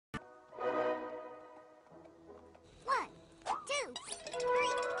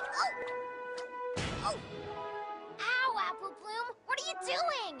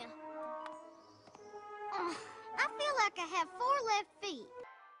I have 4 left feet.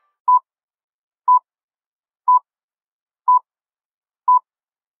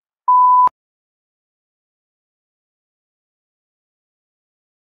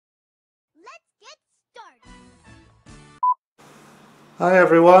 Let's get started. Hi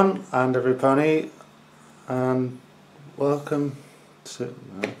everyone and every pony, and welcome to...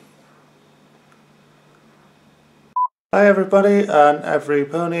 Hi everybody and every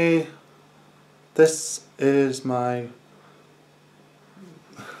pony. This is my...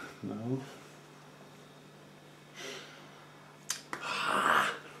 No.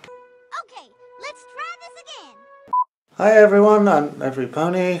 Okay, let's try this again. Hi everyone and every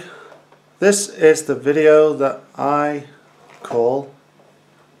pony. This is the video that I call...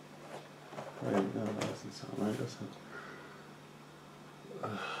 Wait, no, that doesn't sound right, does it?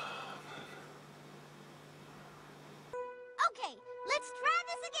 Okay, let's try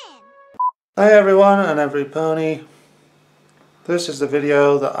this again. Hi everyone and every pony. This is the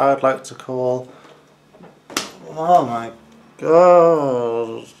video that I would like to call... Oh my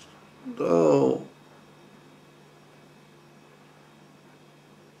god. Oh.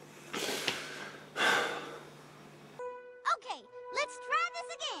 Okay, let's try this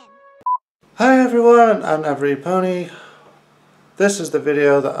again. Hi everyone and every pony. This is the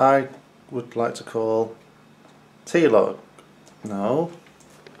video that I would like to call Tee Log. No.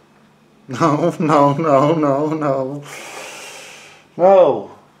 No, no, no, no, no.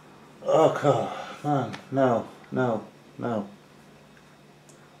 No. Oh god, man. No, no, no.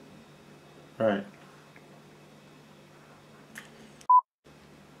 Right.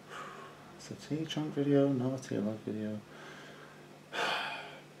 It's a Tee Chunk video, not a Tee Log video.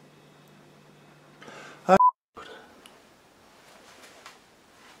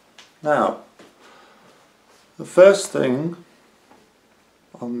 Now, the first thing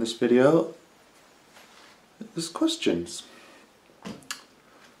on this video is questions.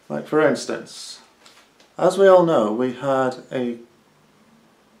 Like for instance, as we all know, we had a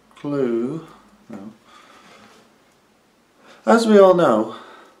clue. No. As we all know.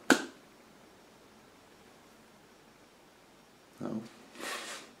 No.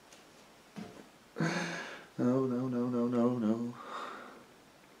 No, no, no, no, no, no.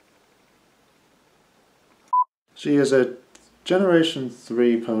 She is a Generation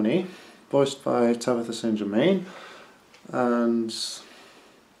 3 pony, voiced by Tabitha St. Germain, and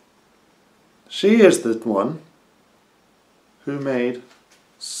she is the one who made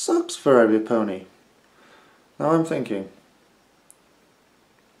socks for every pony. Now I'm thinking,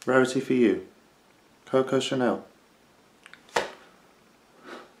 rarity for you, Coco Chanel.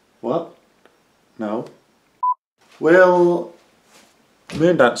 What? No. Will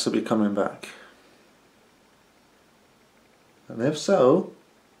Moondancer be coming back? And if so,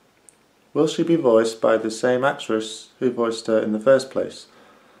 will she be voiced by the same actress who voiced her in the first place?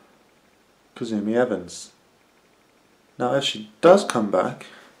 Kazumi Evans. Now if she does come back,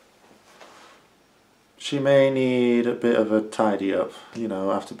 she may need a bit of a tidy up, you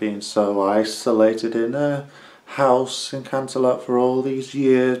know, after being so isolated in a house in Canterlot for all these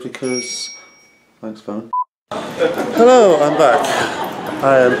years because... Thanks phone. Hello, I'm back.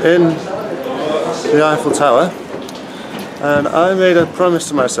 I am in the Eiffel Tower. And I made a promise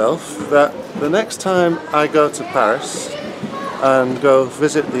to myself that the next time I go to Paris and go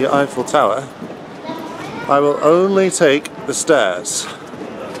visit the Eiffel Tower, I will only take the stairs.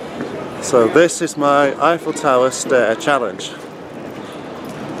 So this is my Eiffel Tower stair challenge.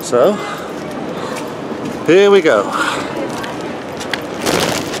 So, here we go.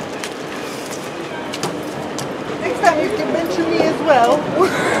 Next time you can mention me as well.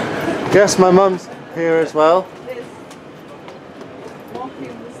 Yes, my mum's here as well.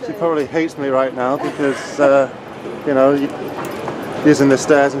 She probably hates me right now because, you know, using the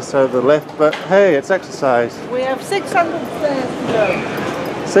stairs instead of the lift, but hey, it's exercise. We have 600 stairs to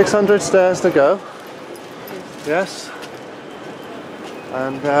go. 600 stairs to go. Yes.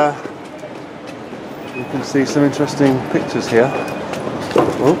 And you can see some interesting pictures here.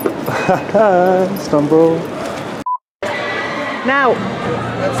 Oh, stumble. Now.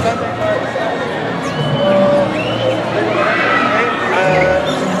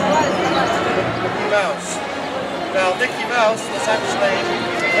 Now, Mickey Mouse was actually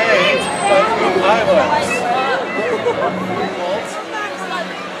made by Open Islands.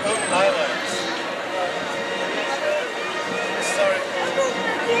 Open Islands.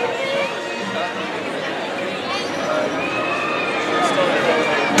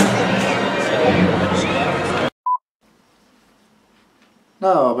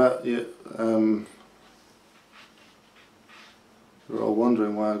 Now, I bet you're all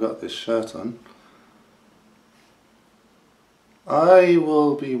wondering why I got this shirt on. I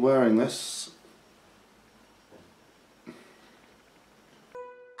will be wearing this. Okay,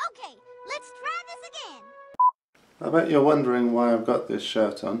 let's try this again. I bet you're wondering why I've got this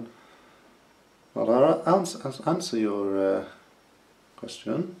shirt on. Well, I'll answer your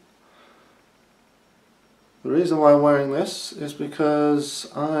question. The reason why I'm wearing this is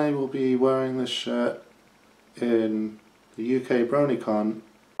because I will be wearing this shirt in the UK BronyCon.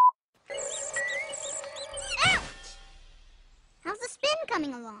 Ouch! How's the spin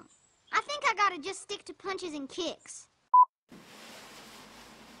coming along? I think I gotta just stick to punches and kicks.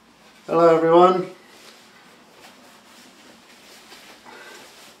 Hello everyone.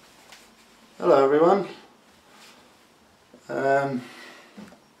 Hello everyone.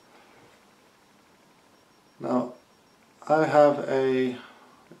 Now I have an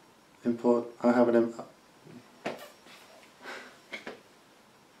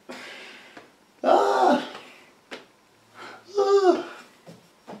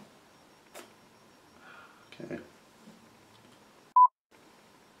Okay.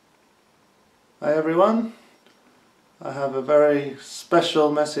 Hi everyone. I have a very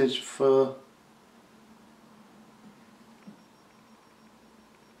special message for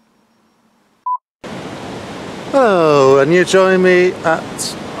Hello, and you join me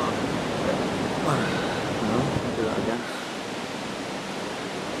at... No, I'll do that again.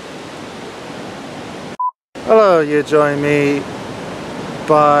 Hello, you join me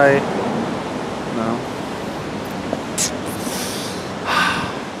by... No.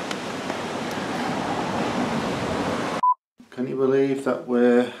 Can you believe that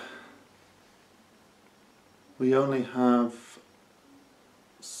we only have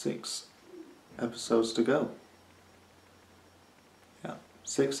 6 episodes to go? Yeah,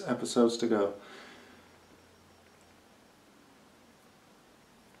 6 episodes to go.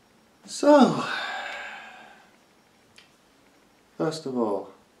 So, first of all,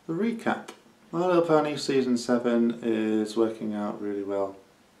 the recap. My Little Pony Season 7 is working out really well.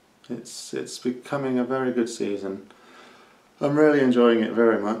 It's becoming a very good season. I'm really enjoying it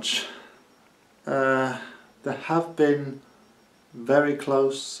very much. There have been very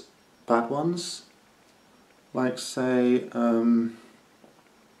close bad ones, like say Hard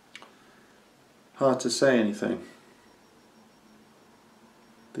to Say Anything.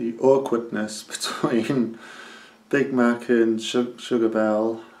 The awkwardness between Big Mac and Sugar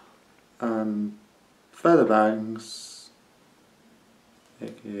Belle and Featherbangs,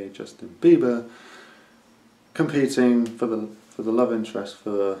 aka Justin Bieber, competing for the love interest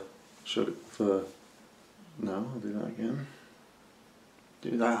for no, I'll do that again.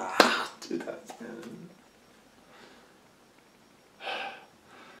 Do that again.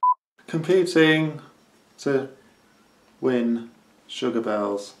 Competing to win Sugar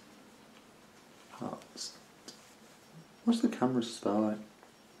Belle's hearts. What's the camera style like?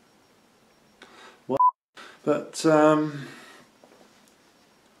 What?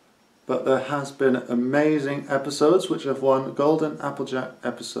 But there has been amazing episodes which have won Golden Applejack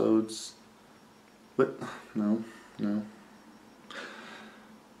episodes. But no.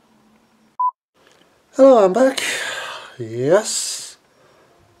 Hello, I'm back. Yes,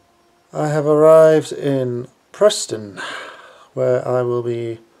 I have arrived in Preston, where I will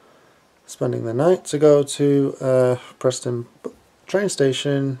be spending the night to go to Preston train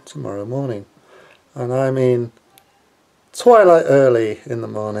station tomorrow morning. And I mean twilight early in the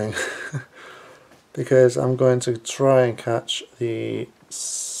morning because I'm going to try and catch the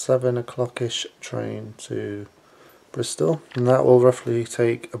 7 o'clock-ish train to Bristol, and that will roughly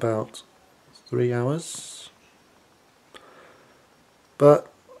take about 3 hours. But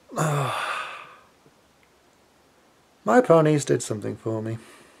my ponies did something for me.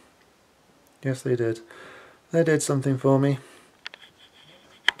 Yes, they did. They did something for me.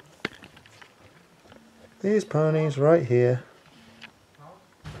 These ponies right here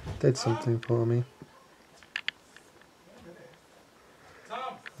did something for me.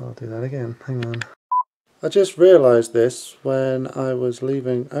 I'll do that again, hang on. I just realised this when I was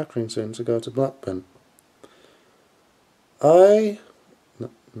leaving Accrington to go to Blackburn.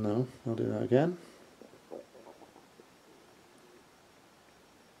 No, I'll do that again.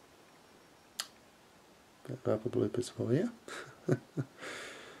 Bit of Apple bloopers for you.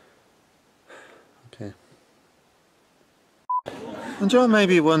 Okay. And you may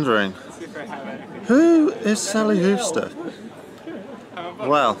be wondering, who is Sally Hoofster?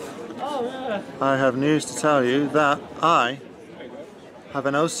 Well, I have news to tell you that I have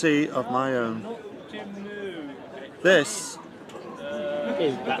an OC of my own. This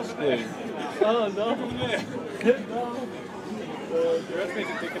is that spoon. Oh no!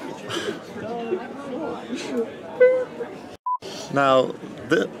 Now, who?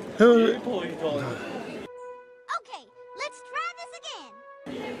 Okay, let's try this again.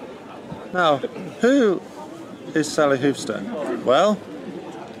 Now, who is Sally Hoofster? Well,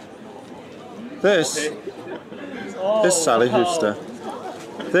 this is Sally Hoofster.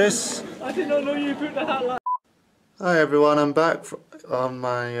 This. I did not know you put the hat like. Hi everyone, I'm back on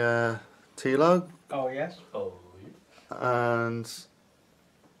my Tee Log. Oh yes. Oh. And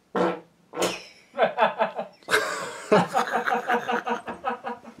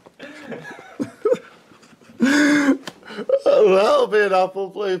that'll be an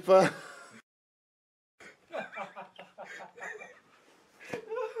Apple blooper.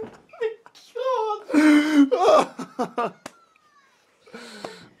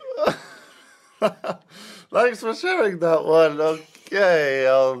 Thanks for sharing that one. Okay,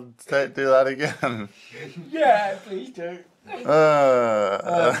 I'll do that again. Yeah, please do. Take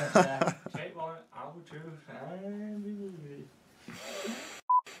one, I'll choose,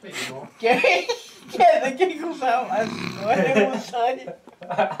 Get the giggles out and it was tiny.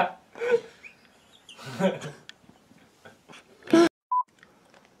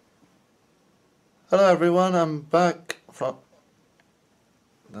 Hello everyone, I'm back from...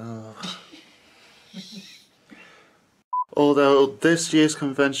 Although this year's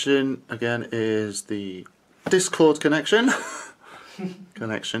convention again is the Discord connection.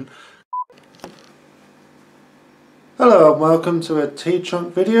 Hello and welcome to a tea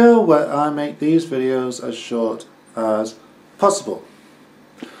trunk video where I make these videos as short as possible.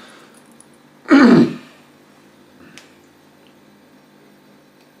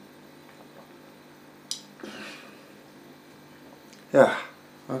 Yeah,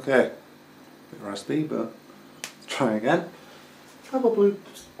 okay, bit raspy, but let's try again. Apple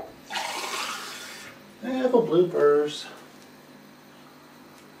bloops. Apple bloopers.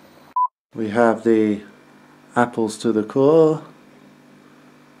 We have the apples to the core,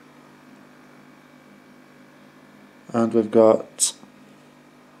 and we've got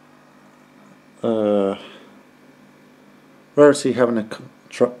Rarity having a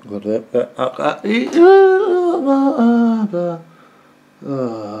truck with it.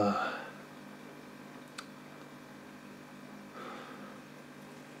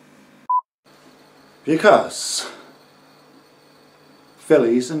 Because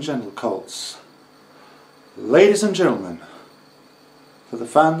fillies and gentle colts, ladies and gentlemen, for the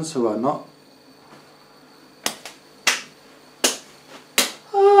fans who are not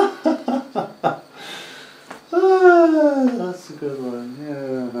that's a good one.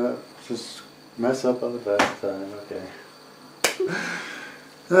 Yeah, that just mess up on the first time.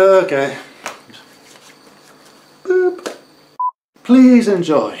 Okay. Boop. Please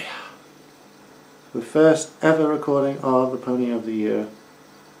enjoy the first ever recording of the Pony of the Year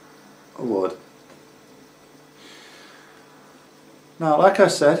award. Now, like I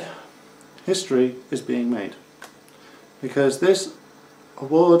said, history is being made because this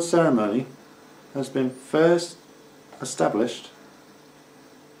award ceremony has been first established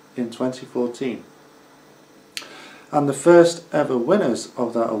in 2014, and the first ever winners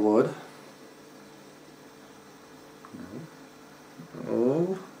of that award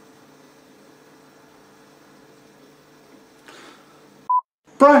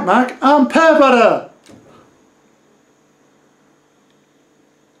Bright Mac and Pear Butter!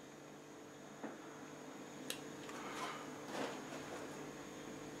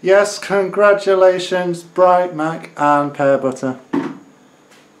 Yes, congratulations Bright Mac and Pear Butter.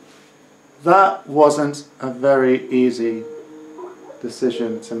 That wasn't a very easy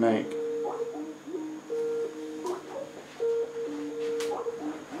decision to make.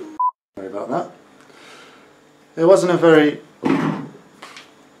 Sorry about that. It wasn't a very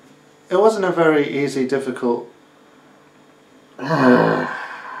easy, difficult.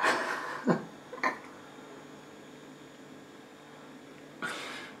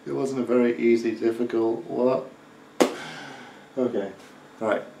 It wasn't a very easy, difficult. What? Okay,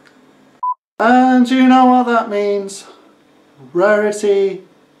 right. And you know what that means? Rarity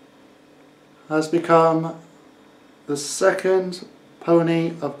has become the second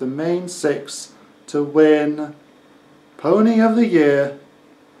pony of the main six to win Pony of the Year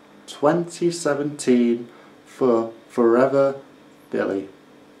 2017 for Forever Billy.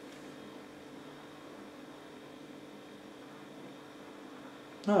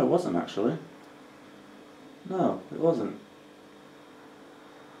 No, it wasn't actually. No, it wasn't.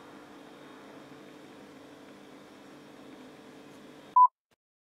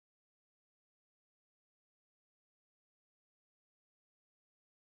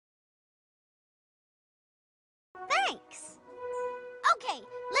 Thanks. Okay,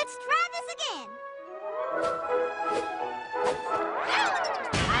 let's try this again.